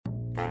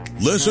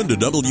Listen to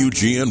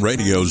WGN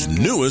Radio's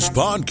newest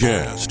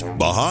podcast,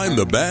 Behind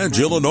the Badge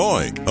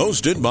Illinois,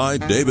 hosted by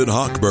David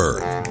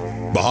Hochberg.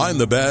 Behind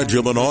the Badge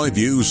Illinois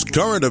views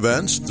current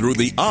events through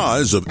the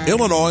eyes of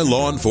Illinois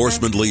law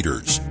enforcement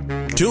leaders.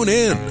 Tune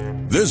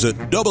in. Visit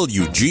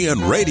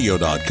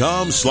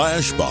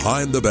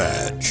WGNRadio.com/Behind the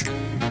Badge.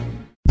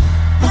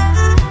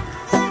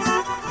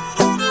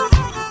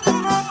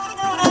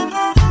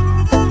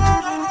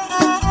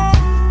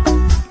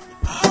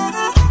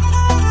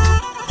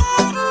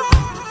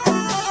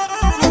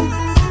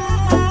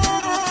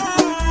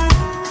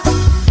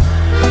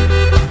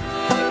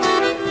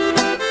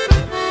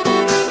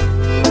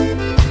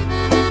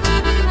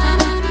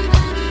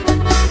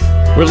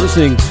 We're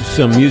listening to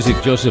some music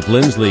Joseph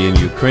Lindsley in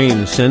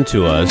Ukraine sent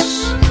to us.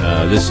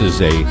 This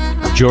is a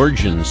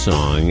Georgian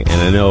song, and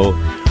I know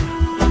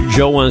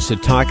Joe wants to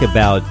talk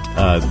about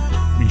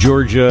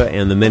Georgia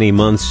and the many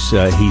months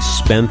he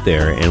spent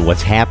there and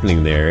what's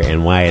happening there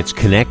and why it's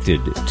connected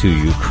to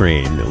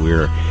Ukraine.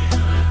 We're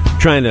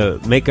trying to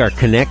make our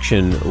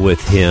connection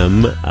with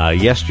him.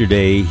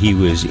 Yesterday he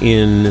was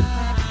in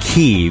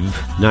Kyiv.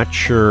 Not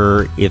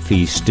sure if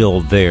he's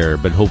still there,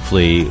 but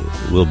hopefully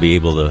we'll be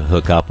able to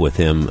hook up with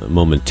him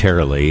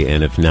momentarily,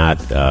 and if not,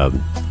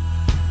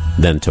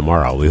 then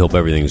tomorrow. We hope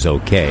everything's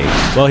okay.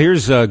 Well,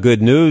 here's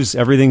good news.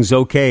 Everything's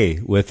okay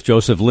with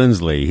Joseph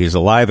Lindsley. He's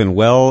alive and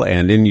well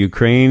and in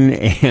Ukraine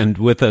and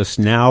with us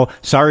now.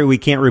 Sorry we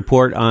can't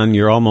report on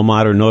your alma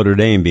mater, Notre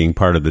Dame, being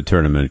part of the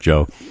tournament,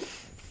 Joe.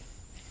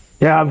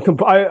 Yeah,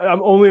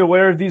 I'm only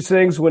aware of these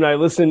things when I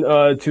listen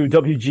to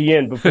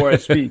WGN before I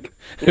speak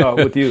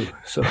with you.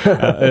 So,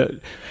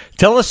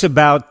 tell us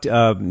about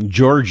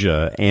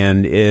Georgia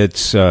and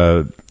its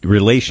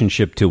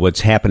relationship to what's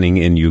happening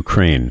in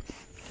Ukraine.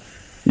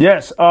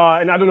 Yes,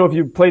 and I don't know if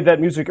you played that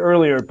music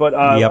earlier, but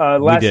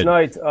last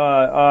night,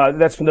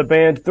 that's from the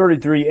band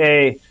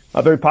 33A,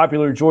 a very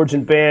popular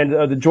Georgian band.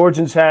 The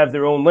Georgians have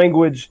their own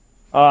language.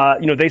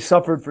 They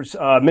suffered for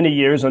many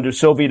years under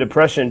Soviet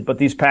oppression, but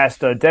these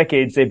past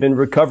decades, they've been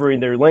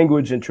recovering their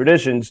language and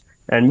traditions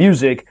and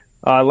music.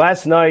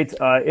 Last night,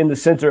 in the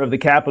center of the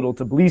capital,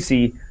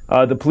 Tbilisi,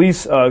 the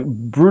police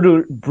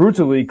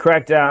brutally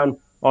cracked down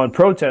on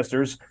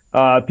protesters.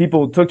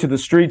 People took to the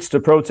streets to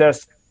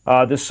protest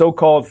this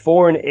so-called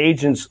foreign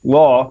agents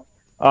law,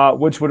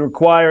 which would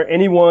require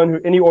any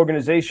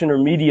organization or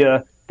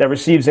media that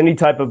receives any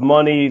type of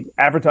money,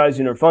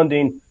 advertising or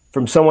funding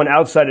from someone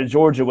outside of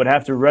Georgia would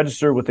have to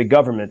register with the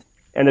government.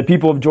 And the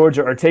people of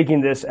Georgia are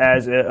taking this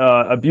as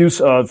abuse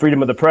of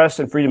freedom of the press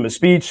and freedom of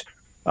speech.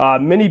 I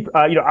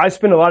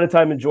spent a lot of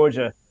time in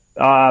Georgia.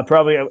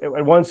 Probably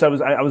at once I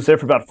was there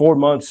for about 4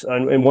 months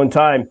in one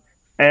time.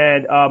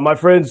 And my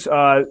friends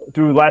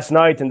through last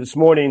night and this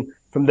morning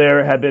from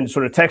there have been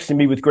sort of texting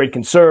me with great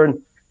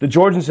concern. The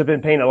Georgians have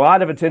been paying a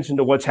lot of attention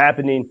to what's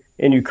happening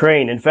in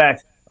Ukraine. In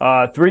fact,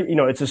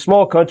 it's a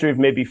small country of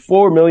maybe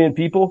 4 million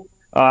people.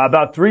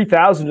 About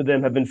 3,000 of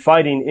them have been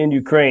fighting in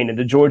Ukraine in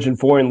the Georgian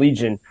Foreign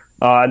Legion,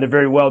 and they're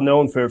very well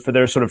known for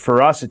their sort of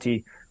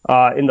ferocity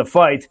in the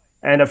fight.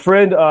 And a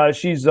friend,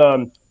 she's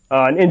an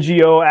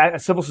NGO, a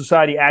civil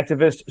society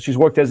activist. She's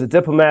worked as a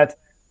diplomat,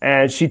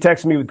 and she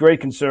texted me with great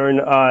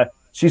concern.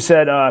 She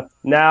said,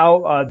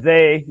 now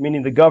they,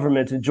 meaning the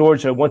government in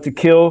Georgia, want to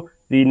kill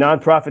the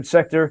nonprofit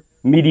sector,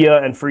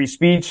 media, and free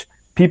speech.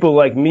 People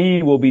like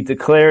me will be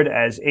declared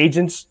as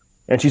agents.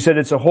 And she said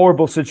it's a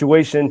horrible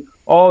situation,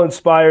 all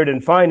inspired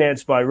and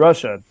financed by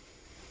Russia.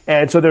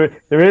 And so there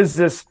is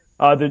this,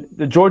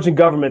 the Georgian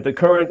government, the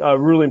current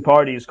ruling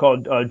party is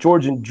called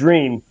Georgian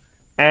Dream.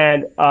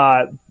 And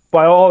by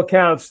all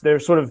accounts, they're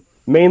sort of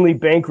mainly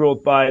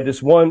bankrolled by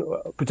this one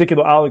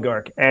particular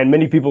oligarch. And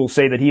many people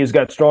say that he has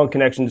got strong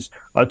connections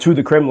to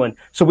the Kremlin.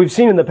 So we've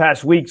seen in the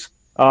past weeks,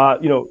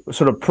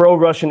 sort of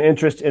pro-Russian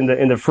interest in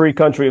the free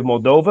country of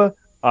Moldova,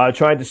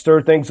 trying to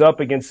stir things up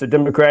against the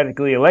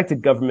democratically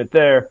elected government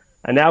there.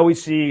 And now we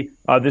see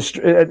this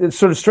it's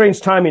sort of strange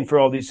timing for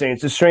all these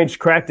things, this strange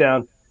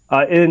crackdown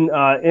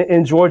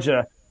in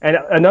Georgia. And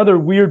another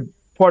weird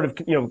part of,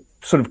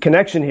 sort of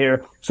connection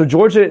here. So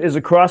Georgia is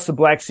across the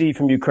Black Sea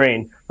from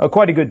Ukraine,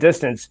 quite a good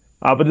distance.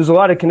 But there's a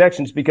lot of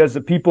connections because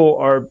the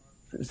people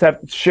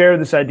share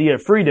this idea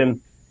of freedom.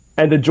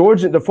 And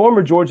the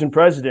former Georgian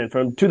president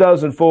from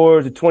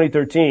 2004 to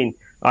 2013,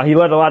 he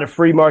led a lot of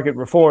free market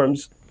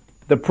reforms.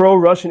 The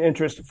pro-Russian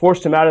interest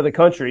forced him out of the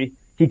country.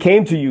 He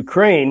came to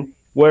Ukraine,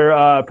 where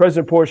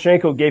President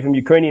Poroshenko gave him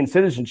Ukrainian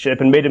citizenship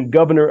and made him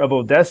governor of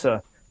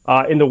Odessa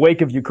in the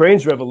wake of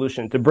Ukraine's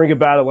revolution to bring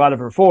about a lot of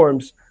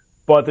reforms.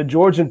 But the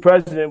Georgian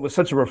president was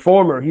such a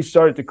reformer, he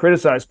started to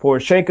criticize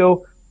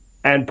Poroshenko,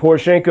 and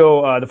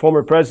Poroshenko, the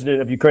former president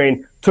of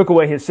Ukraine, took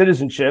away his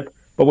citizenship.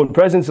 But when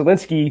President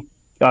Zelensky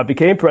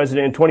became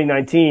president in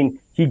 2019,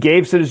 he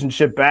gave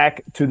citizenship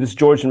back to this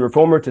Georgian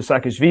reformer, to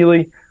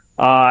Saakashvili.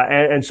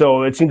 And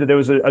so it seemed that there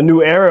was a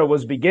new era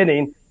was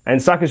beginning. And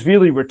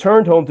Saakashvili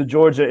returned home to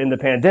Georgia in the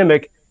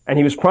pandemic, and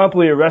he was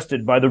promptly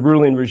arrested by the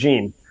ruling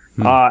regime.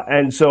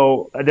 And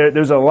so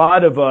there's a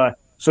lot of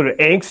sort of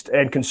angst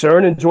and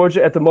concern in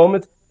Georgia at the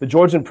moment. The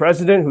Georgian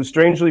president, who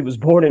strangely was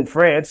born in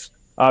France,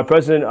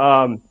 President,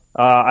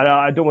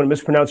 I don't want to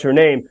mispronounce her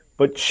name,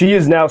 but she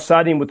is now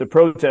siding with the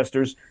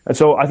protesters. And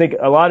so I think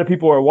a lot of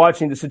people are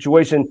watching the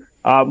situation.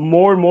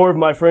 More and more of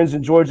my friends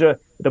in Georgia,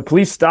 the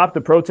police stopped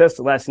the protest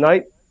last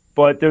night,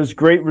 but there's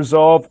great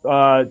resolve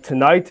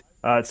tonight,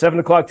 at 7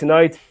 o'clock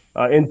tonight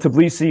in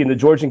Tbilisi, in the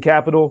Georgian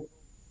capital.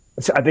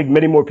 I think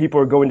many more people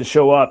are going to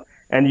show up.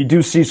 And you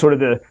do see sort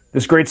of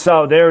this great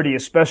solidarity,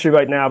 especially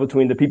right now,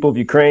 between the people of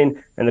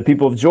Ukraine and the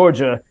people of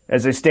Georgia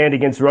as they stand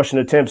against Russian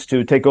attempts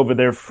to take over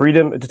their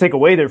freedom, to take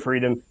away their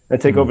freedom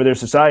and take over their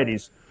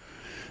societies.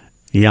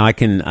 Yeah, I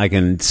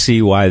can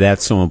see why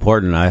that's so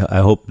important. I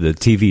hope the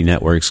TV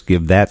networks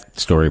give that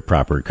story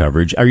proper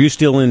coverage. Are you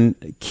still in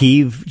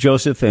Kyiv,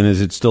 Joseph? And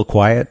is it still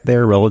quiet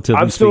there,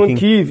 relatively I'm still speaking?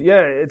 in Kyiv. Yeah,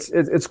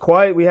 it's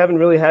quiet. We haven't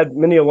really had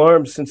many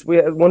alarms since we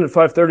had one at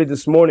 5:30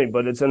 this morning,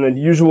 but it's an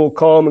unusual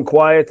calm and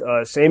quiet.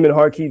 Same in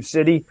Kharkiv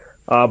City.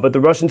 But the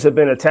Russians have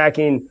been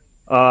attacking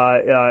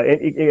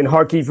in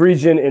Kharkiv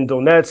region, in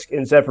Donetsk,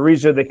 in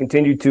Zaporizhia. They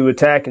continue to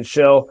attack and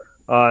shell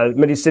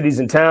many cities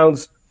and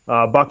towns.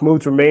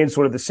 Bakhmut remains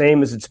sort of the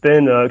same as it's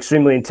been,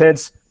 extremely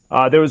intense.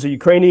 There was a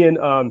Ukrainian,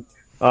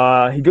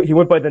 he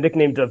went by the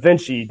nickname Da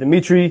Vinci,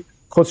 Dmitry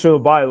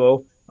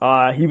Kostylybailo.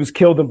 He was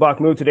killed in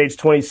Bakhmut at age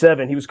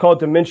 27. He was called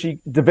Da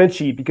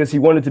Vinci because he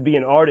wanted to be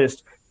an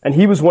artist, and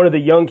he was one of the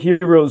young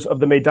heroes of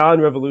the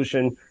Maidan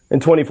Revolution in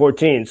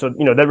 2014. So,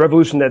 that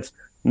revolution that's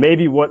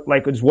maybe what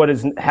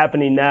is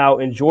happening now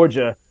in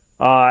Georgia.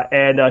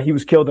 And he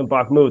was killed in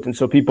Bakhmut. And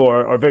so people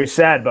are very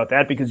sad about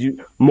that because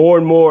more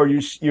and more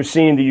you're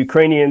seeing the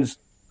Ukrainians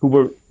who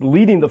were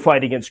leading the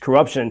fight against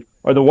corruption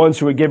are the ones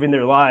who are giving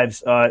their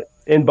lives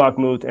in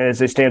Bakhmut as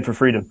they stand for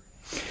freedom.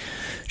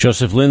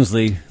 Joseph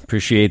Lindsley,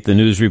 appreciate the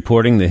news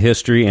reporting, the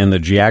history, and the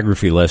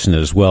geography lesson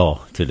as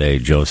well today,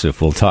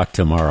 Joseph. We'll talk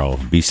tomorrow.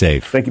 Be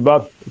safe. Thank you,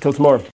 Bob. Until tomorrow.